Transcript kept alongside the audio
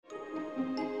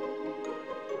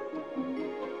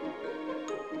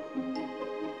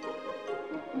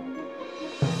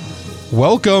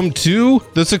Welcome to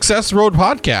the Success Road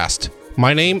Podcast.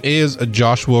 My name is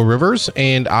Joshua Rivers,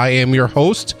 and I am your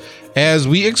host as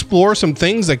we explore some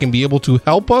things that can be able to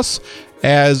help us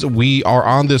as we are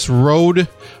on this road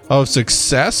of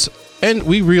success. And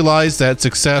we realize that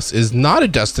success is not a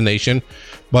destination,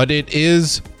 but it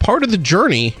is part of the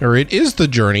journey, or it is the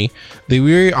journey that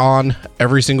we're on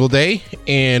every single day.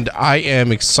 And I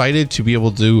am excited to be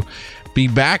able to be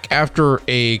back after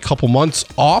a couple months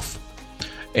off.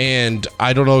 And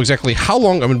I don't know exactly how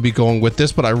long I'm going to be going with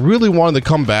this, but I really wanted to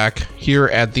come back here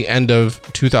at the end of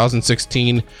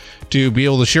 2016 to be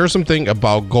able to share something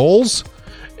about goals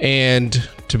and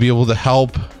to be able to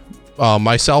help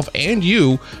myself and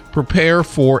you prepare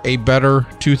for a better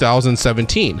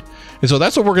 2017. And so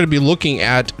that's what we're going to be looking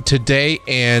at today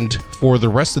and for the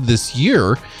rest of this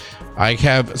year. I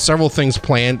have several things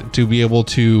planned to be able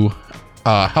to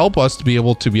help us to be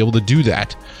able to do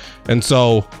that. And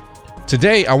so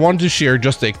today, I wanted to share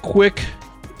just a quick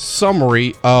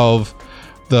summary of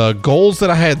the goals that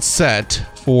I had set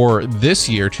for this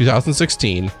year,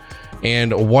 2016,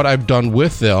 and what I've done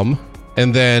with them.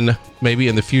 And then maybe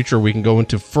in the future, we can go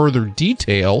into further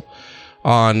detail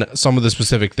on some of the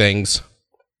specific things.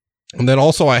 And then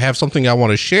also, I have something I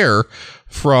want to share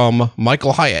from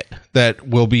Michael Hyatt that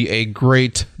will be a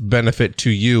great benefit to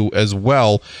you as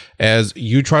well as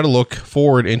you try to look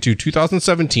forward into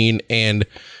 2017 and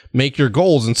make your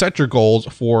goals and set your goals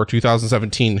for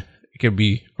 2017. It can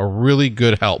be a really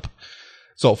good help.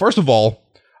 So first of all,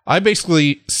 I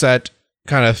basically set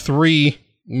kind of three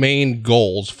main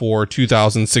goals for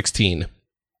 2016.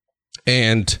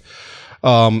 And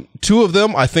two of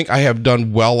them I think I have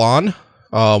done well on.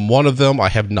 One of them I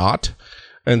have not.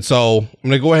 And so I'm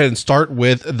going to go ahead and start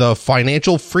with the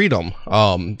financial freedom.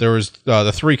 There's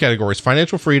the three categories: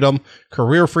 financial freedom,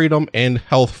 career freedom, and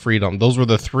health freedom. Those were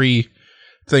the three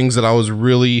things that I was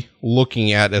really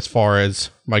looking at as far as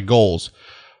my goals.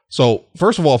 So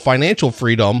first of all, financial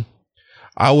freedom,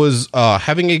 I was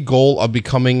having a goal of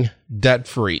becoming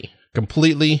debt-free,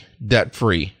 completely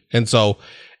debt-free.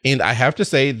 And I have to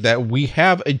say that we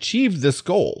have achieved this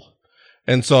goal.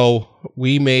 And so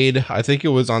we made, I think it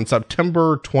was on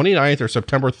September 29th or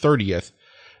September 30th,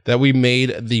 that we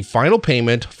made the final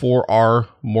payment for our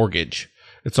mortgage.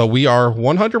 And so we are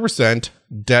 100%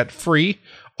 debt-free,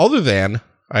 other than,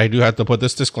 I do have to put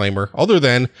this disclaimer, other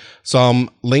than some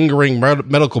lingering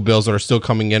medical bills that are still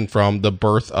coming in from the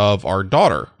birth of our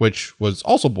daughter, which was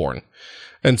also born.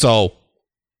 And so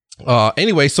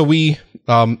anyway, so we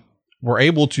were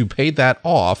able to pay that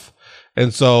off.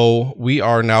 And so we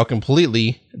are now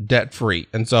completely debt free.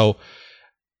 And so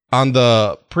on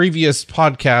the previous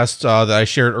podcast that I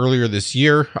shared earlier this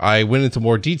year, I went into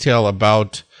more detail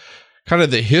about kind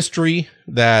of the history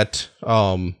that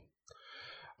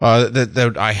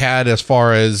that I had as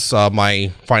far as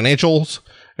my financials.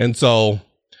 And so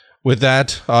with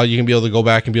that, you can be able to go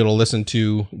back and be able to listen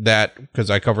to that because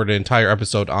I covered an entire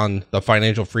episode on the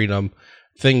financial freedom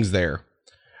things there.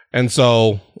 And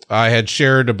so I had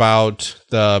shared about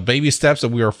the baby steps that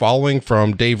we were following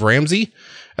from Dave Ramsey.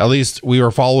 At least we were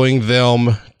following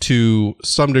them to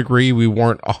some degree. We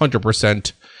weren't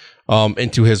 100%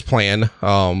 into his plan,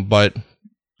 but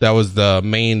that was the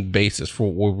main basis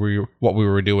for what we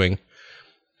were doing.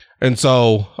 And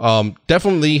so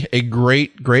definitely a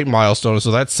great milestone.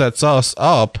 So that sets us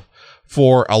up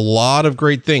for a lot of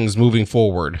great things moving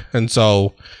forward. And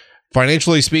so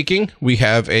financially speaking, we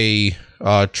have a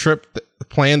trip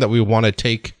plan that we want to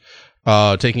take,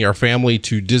 taking our family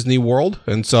to Disney World.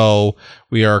 And so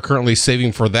we are currently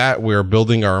saving for that. We are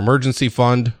building our emergency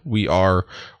fund. We are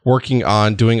working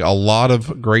on doing a lot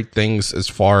of great things as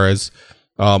far as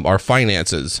our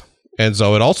finances. And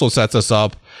so it also sets us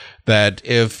up that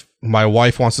if my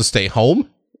wife wants to stay home,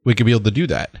 we can be able to do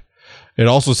that. It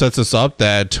also sets us up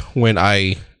that when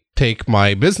I take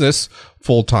my business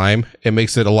full time, it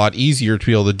makes it a lot easier to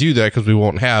be able to do that because we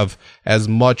won't have as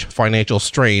much financial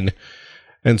strain.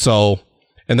 And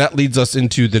that leads us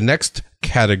into the next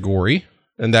category,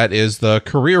 and that is the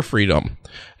career freedom.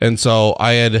 And so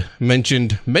I had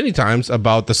mentioned many times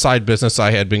about the side business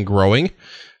I had been growing.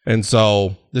 And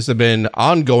so this had been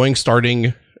ongoing,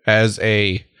 starting as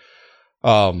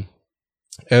trying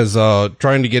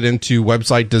to get into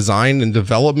website design and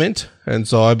development. And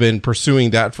so I've been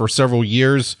pursuing that for several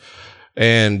years,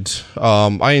 and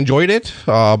I enjoyed it,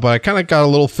 but I kind of got a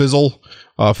little fizzled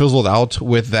out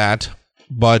with that.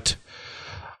 But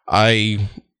I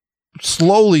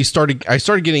started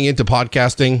getting into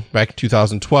podcasting back in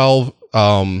 2012.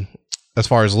 As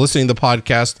far as listening to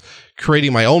podcasts,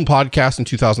 creating my own podcast in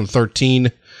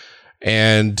 2013.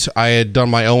 And I had done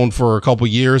my own for a couple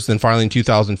years. Then finally in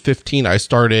 2015, I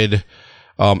started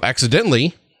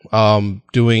accidentally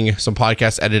doing some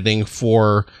podcast editing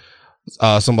for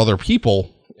some other people.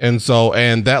 And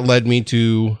that led me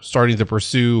to starting to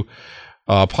pursue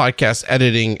podcast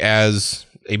editing as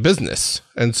a business.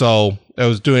 And so I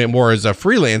was doing it more as a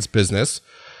freelance business.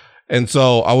 And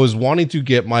so I was wanting to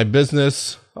get my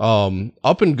business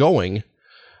up and going.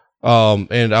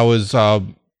 And I was,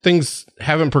 things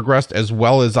haven't progressed as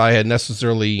well as I had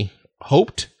necessarily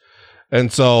hoped.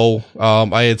 And so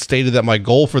I had stated that my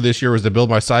goal for this year was to build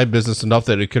my side business enough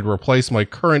that it could replace my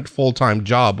current full-time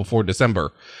job before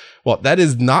December. Well, that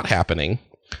is not happening.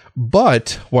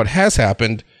 But what has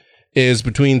happened is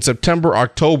between September,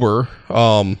 October,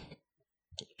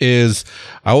 is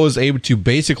I was able to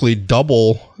basically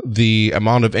double the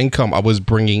amount of income I was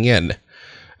bringing in.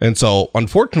 And so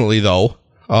unfortunately though,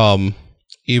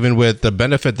 even with the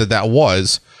benefit that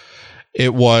was,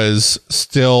 it was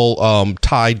still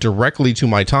tied directly to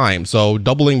my time. So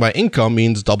doubling my income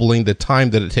means doubling the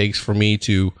time that it takes for me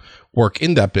to work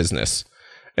in that business.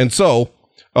 And so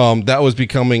that was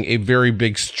becoming a very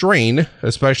big strain,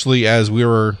 especially as we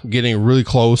were getting really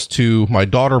close to my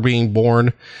daughter being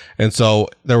born. And so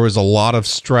there was a lot of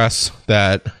stress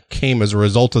that came as a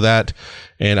result of that.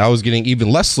 And I was getting even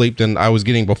less sleep than I was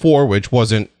getting before, which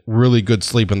wasn't really good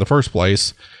sleep in the first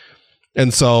place.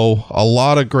 And so a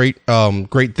lot of great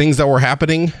things that were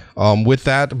happening with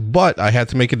that, but I had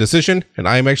to make a decision, and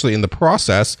I am actually in the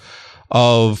process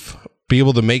of being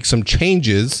able to make some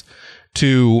changes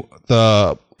to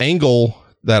the angle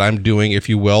that I'm doing, if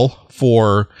you will,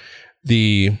 for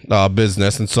the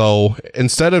business. And so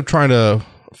instead of trying to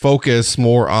focus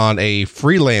more on a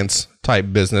freelance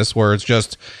type business where it's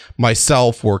just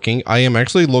myself working, I am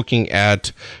actually looking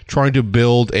at trying to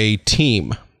build a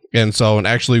team. And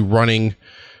actually running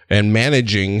and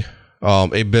managing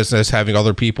a business, having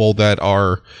other people that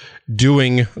are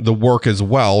doing the work as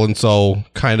well. And so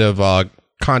kind of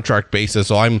contract basis.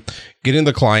 So I'm getting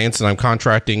the clients and I'm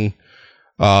contracting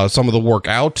some of the work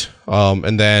out,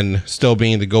 and then still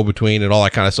being the go-between and all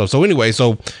that kind of stuff. So anyway,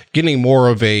 so getting more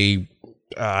of a,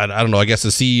 I don't know, I guess a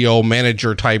CEO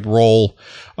manager type role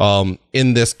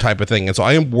in this type of thing. And so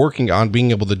I am working on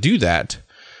being able to do that.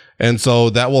 And so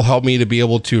that will help me to be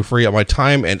able to free up my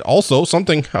time. And also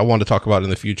something I want to talk about in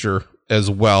the future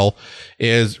as well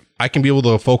is I can be able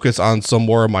to focus on some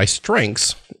more of my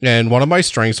strengths. And one of my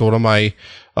strengths, one of my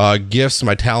gifts,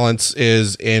 my talents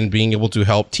is in being able to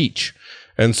help teach.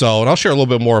 And I'll share a little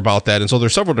bit more about that. And so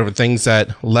there's several different things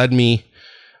that led me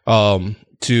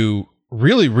to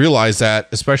really realize that,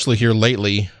 especially here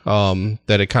lately,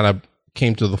 that it kind of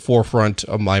came to the forefront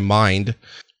of my mind.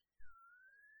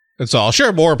 And so I'll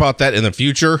share more about that in the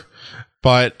future.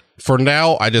 But for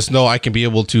now, I just know I can be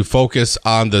able to focus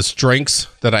on the strengths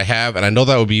that I have. And I know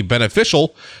that would be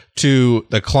beneficial to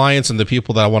the clients and the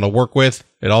people that I want to work with.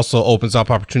 It also opens up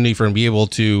opportunity for me to be able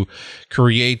to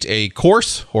create a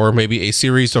course or maybe a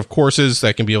series of courses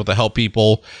that can be able to help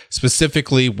people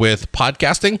specifically with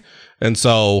podcasting. And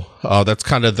so that's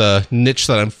kind of the niche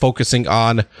that I'm focusing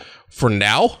on for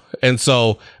now. And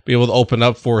so be able to open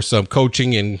up for some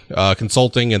coaching and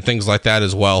consulting and things like that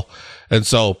as well. And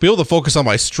so be able to focus on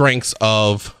my strengths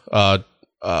of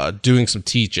doing some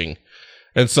teaching.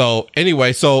 And so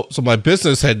anyway, so my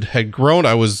business had grown.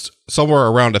 I was somewhere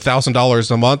around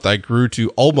 $1,000 a month. I grew to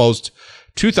almost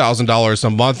 $2,000 a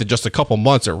month in just a couple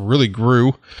months. It really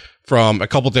grew from a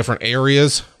couple different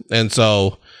areas. And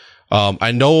so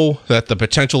I know that the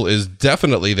potential is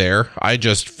definitely there. I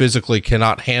just physically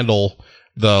cannot handle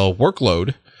the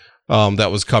workload that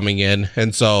was coming in.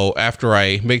 And so after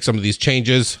I make some of these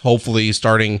changes, hopefully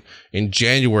starting in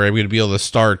January, I'm going to be able to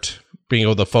start being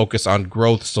able to focus on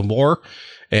growth some more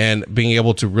and being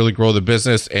able to really grow the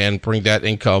business and bring that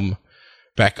income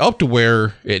back up to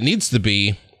where it needs to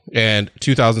be. And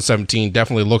 2017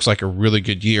 definitely looks like a really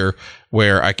good year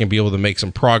where I can be able to make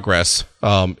some progress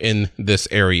in this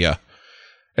area.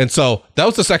 And so that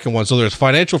was the second one. So there's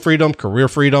financial freedom, career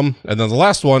freedom, and then the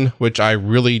last one, which I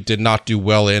really did not do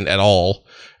well in at all,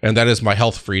 and that is my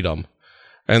health freedom.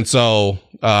 And so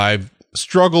I've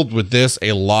struggled with this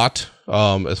a lot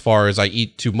as far as I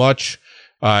eat too much,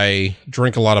 I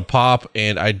drink a lot of pop,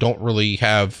 and I don't really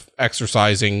have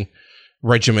exercising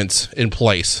regimens in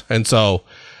place. And so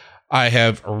I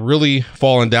have really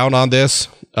fallen down on this,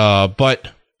 but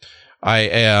I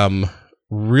am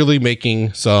really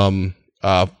making some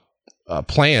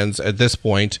plans at this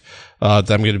point that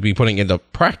I'm going to be putting into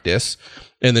practice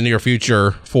in the near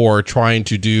future for trying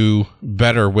to do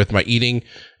better with my eating.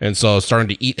 And so starting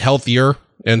to eat healthier.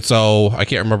 And so I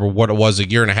can't remember what it was, a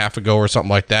year and a half ago or something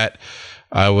like that.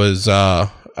 I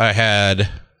had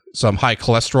some high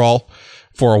cholesterol,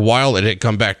 for a while it had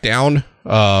come back down.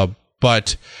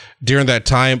 But during that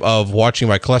time of watching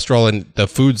my cholesterol and the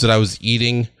foods that I was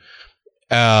eating,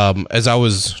 as I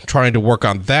was trying to work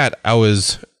on that, I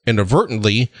was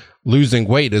inadvertently losing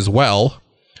weight as well.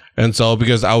 And so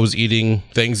because I was eating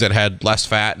things that had less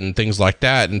fat and things like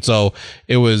that. And so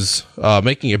it was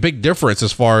making a big difference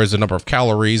as far as the number of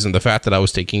calories and the fat that I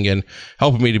was taking in,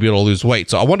 helping me to be able to lose weight.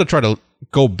 So I want to try to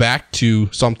go back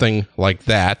to something like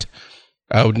that.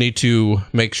 I would need to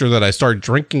make sure that I start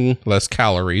drinking less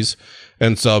calories.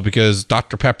 And so because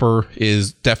Dr. Pepper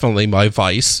is definitely my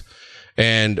vice.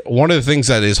 And one of the things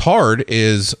that is hard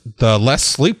is the less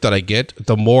sleep that I get,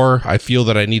 the more I feel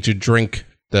that I need to drink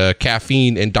the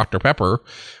caffeine in Dr. Pepper,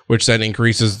 which then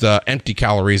increases the empty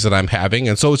calories that I'm having.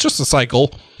 And so it's just a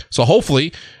cycle. So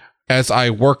hopefully, as I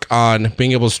work on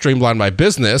being able to streamline my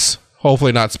business,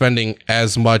 hopefully not spending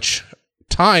as much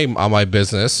time on my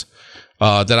business,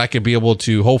 that I could be able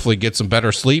to hopefully get some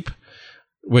better sleep,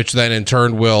 which then in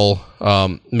turn will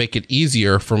make it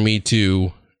easier for me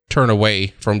to turn away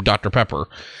from Dr. Pepper.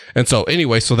 And so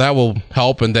anyway, so that will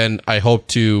help. And then I hope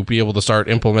to be able to start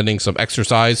implementing some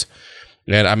exercise.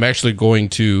 And I'm actually going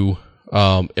to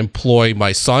employ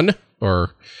my son,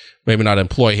 or maybe not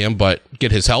employ him, but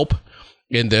get his help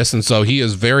in this. And so he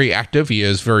is very active. He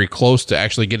is very close to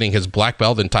actually getting his black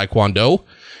belt in Taekwondo.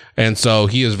 And so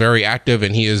he is very active,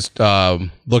 and he is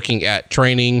looking at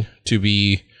training to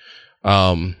be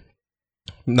I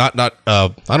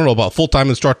don't know about full-time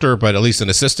instructor, but at least an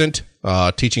assistant,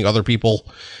 teaching other people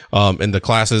in the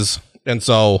classes. And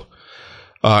so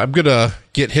I'm going to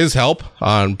get his help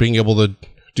on being able to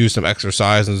do some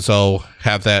exercise, and so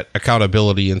have that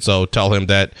accountability. And so tell him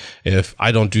that if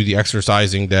I don't do the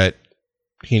exercising, that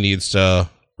he needs to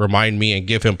remind me and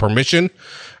give him permission.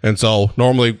 And so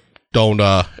normally don't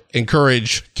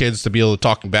encourage kids to be able to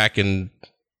talk back and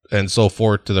so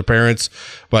forth to their parents,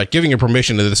 but giving him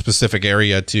permission to this specific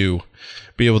area to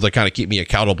be able to kind of keep me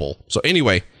accountable. So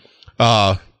anyway,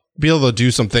 be able to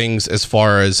do some things as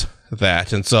far as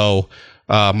that. And so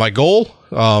my goal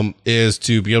is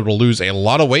to be able to lose a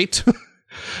lot of weight,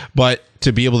 but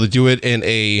to be able to do it in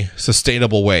a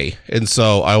sustainable way. And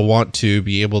so I want to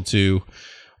be able to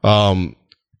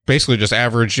basically just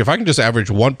average, if I can just average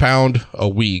 1 pound a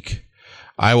week,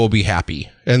 I will be happy.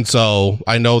 And so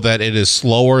I know that it is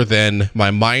slower than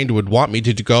my mind would want me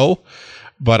to go,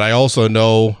 but I also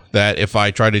know that if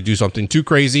I try to do something too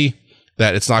crazy,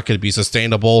 that it's not going to be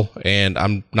sustainable, and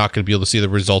I'm not going to be able to see the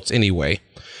results anyway.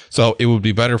 So it would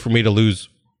be better for me to lose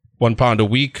 1 pound a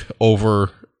week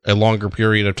over a longer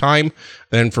period of time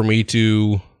than for me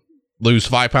to lose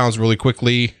 5 pounds really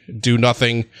quickly, do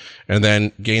nothing, and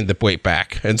then gain the weight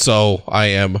back. And so I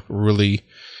am really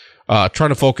trying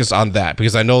to focus on that,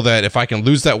 because I know that if I can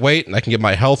lose that weight and I can get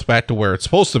my health back to where it's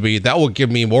supposed to be, that will give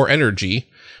me more energy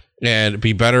and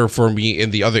be better for me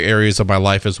in the other areas of my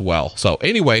life as well. So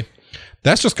anyway,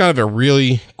 that's just kind of a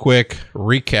really quick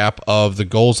recap of the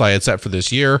goals I had set for this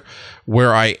year,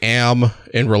 where I am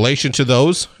in relation to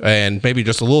those, and maybe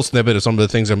just a little snippet of some of the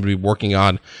things I'm going to be working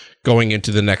on going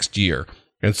into the next year.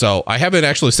 And so I haven't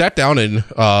actually sat down and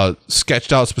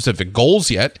sketched out specific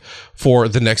goals yet for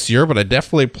the next year, but I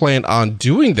definitely plan on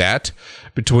doing that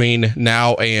between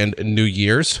now and New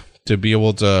Year's to be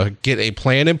able to get a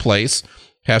plan in place,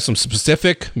 have some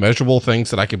specific measurable things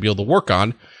that I can be able to work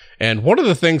on. And one of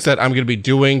the things that I'm going to be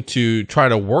doing to try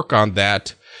to work on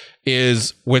that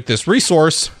is with this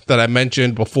resource that I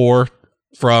mentioned before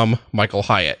from Michael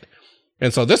Hyatt.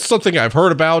 And so this is something I've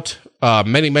heard about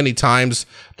many times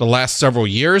the last several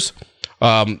years.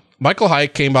 Michael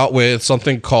Hyatt came out with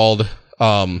something called,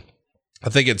 I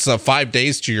think it's 5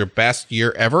 days to your best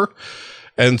year ever.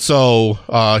 And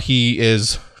so he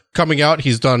is coming out.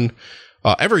 He's done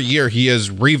every year. He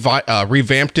has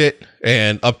revamped it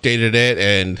and updated it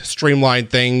and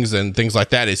streamlined things and things like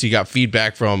that as he got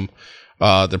feedback from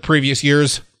the previous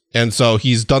years. And so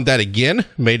he's done that again,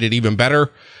 made it even better.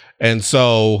 And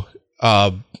so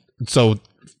I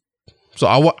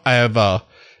have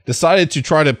decided to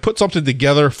try to put something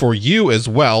together for you as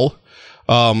well,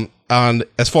 on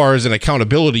as far as an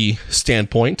accountability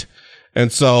standpoint.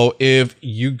 And so if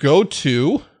you go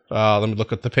to, let me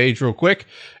look at the page real quick.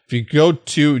 If you go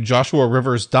to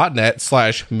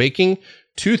joshuarivers.net/making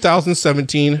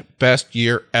 2017 best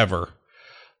year ever,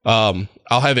 I'll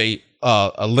have a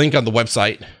link on the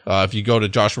website. If you go to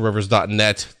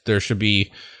joshuarivers.net, there should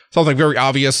be something very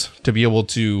obvious to be able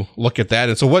to look at that.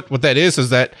 And so what that is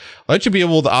that I let you be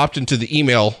able to opt into the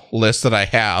email list that I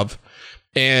have.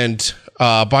 And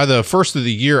by the first of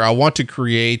the year, I want to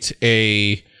create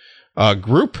a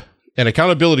group, an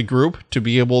accountability group, to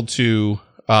be able to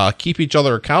keep each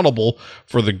other accountable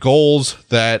for the goals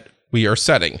that we are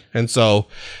setting. And so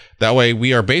that way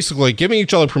we are basically giving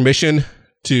each other permission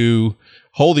to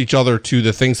hold each other to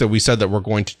the things that we said that we're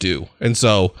going to do. And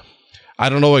so I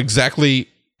don't know exactly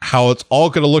how it's all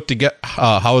going to look to get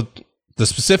how the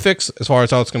specifics as far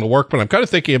as how it's going to work, but I'm kind of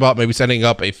thinking about maybe setting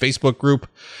up a Facebook group,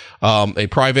 a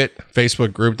private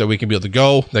Facebook group that we can be able to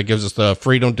go, that gives us the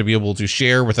freedom to be able to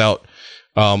share without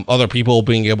other people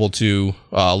being able to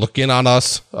look in on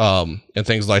us and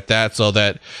things like that, so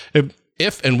that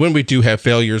if and when we do have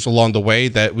failures along the way,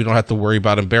 that we don't have to worry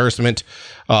about embarrassment,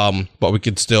 but we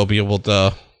could still be able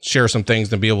to share some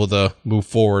things and be able to move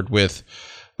forward with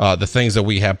the things that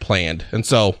we have planned. And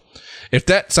so if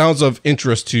that sounds of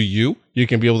interest to you, you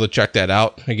can be able to check that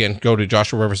out. Again, go to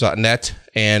joshuarivers.net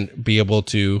and be able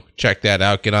to check that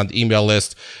out, get on the email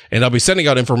list, and I'll be sending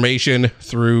out information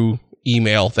through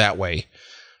email that way.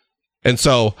 And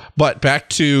so, but back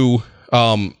to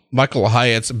Michael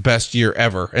Hyatt's best year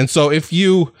ever. And so if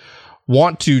you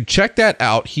want to check that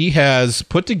out, he has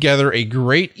put together a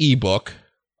great ebook.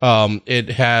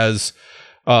 It has,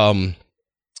 I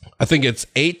think it's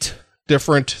 8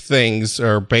 different things,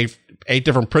 or 8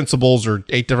 different principles, or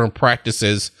 8 different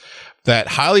practices that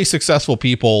highly successful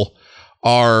people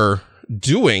are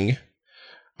doing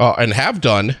and have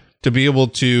done to be able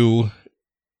to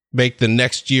make the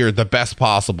next year the best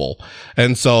possible.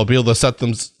 And so be able to set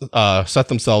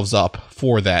themselves up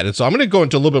for that. And so I'm going to go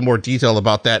into a little bit more detail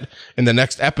about that in the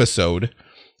next episode.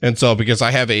 And so, because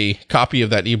I have a copy of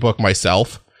that ebook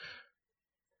myself.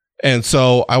 And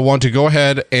so I want to go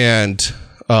ahead and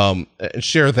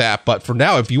share that. But for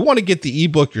now, if you want to get the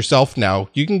ebook yourself now,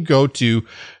 you can go to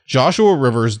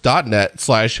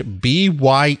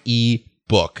joshuarivers.net/BYE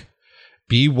book.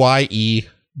 BYE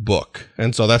book.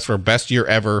 And so that's for best year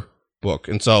ever book.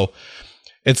 And so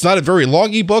it's not a very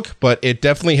long ebook, but it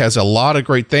definitely has a lot of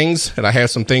great things. And I have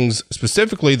some things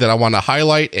specifically that I want to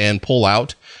highlight and pull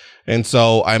out. And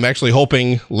so I'm actually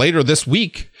hoping later this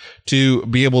week to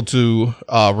be able to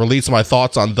release my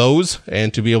thoughts on those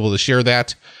and to be able to share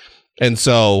that. And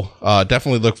so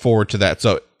definitely look forward to that.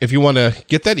 So if you want to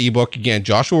get that ebook, again,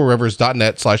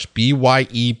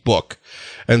 joshuarivers.net/BYE book.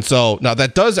 And so now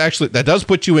that does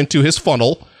put you into his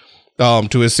funnel,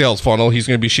 to his sales funnel. He's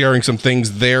going to be sharing some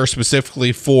things there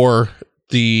specifically for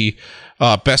the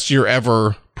best year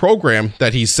ever program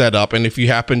that he's set up. And if you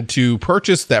happen to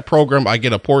purchase that program, I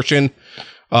get a portion.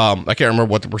 I can't remember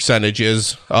what the percentage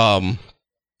is. But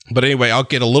anyway, I'll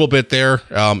get a little bit there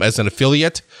as an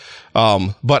affiliate.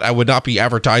 But I would not be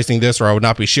advertising this, or I would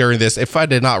not be sharing this if I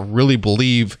did not really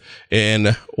believe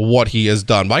in what he has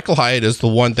done. Michael Hyatt is the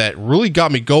one that really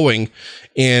got me going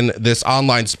in this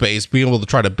online space, being able to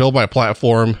try to build my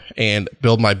platform and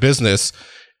build my business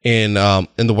in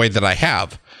the way that I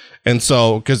have. And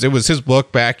so, because it was his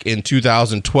book back in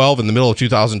 2012, in the middle of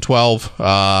 2012,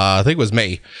 I think it was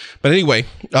May. But anyway,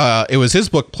 it was his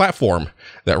book Platform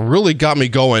that really got me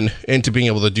going into being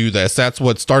able to do this. That's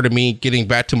what started me getting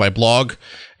back to my blog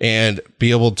and be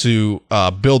able to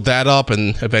build that up.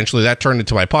 And eventually that turned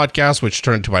into my podcast, which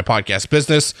turned into my podcast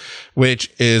business,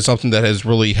 which is something that has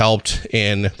really helped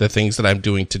in the things that I'm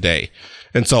doing today.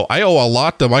 And so I owe a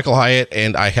lot to Michael Hyatt,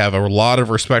 and I have a lot of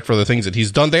respect for the things that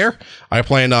he's done there. I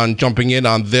plan on jumping in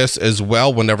on this as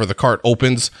well whenever the cart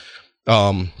opens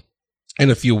in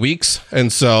a few weeks.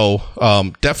 And so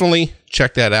definitely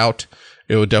check that out.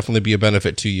 It would definitely be a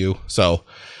benefit to you. So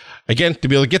again, to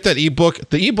be able to get that ebook,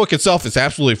 the ebook itself is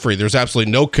absolutely free. There's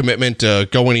absolutely no commitment to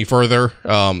go any further.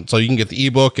 So you can get the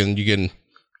ebook and you can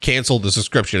cancel the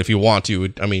subscription if you want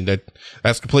to. I mean,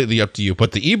 that's completely up to you.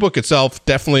 But the ebook itself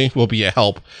definitely will be a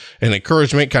help and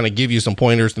encouragement, kind of give you some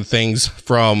pointers and things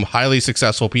from highly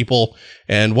successful people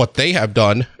and what they have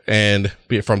done. And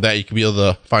from that, you can be able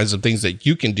to find some things that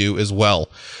you can do as well.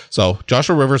 So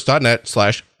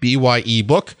joshuarivers.net/BYE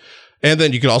book. And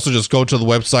then you can also just go to the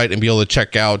website and be able to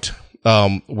check out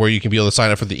where you can be able to sign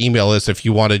up for the email list if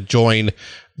you want to join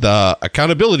the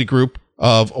accountability group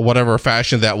of whatever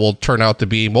fashion that will turn out to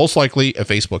be, most likely a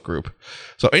Facebook group.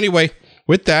 So anyway,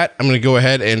 with that, I'm going to go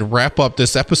ahead and wrap up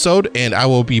this episode, and I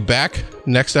will be back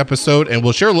next episode, and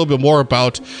we'll share a little bit more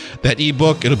about that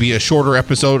ebook. It'll be a shorter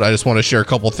episode. I just want to share a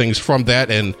couple things from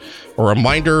that, and a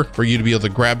reminder for you to be able to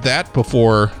grab that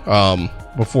before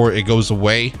it goes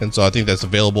away. And so I think that's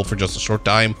available for just a short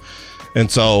time.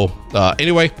 And so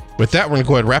anyway, with that, we're going to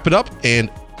go ahead and wrap it up, and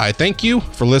I thank you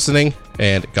for listening,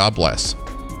 and God bless.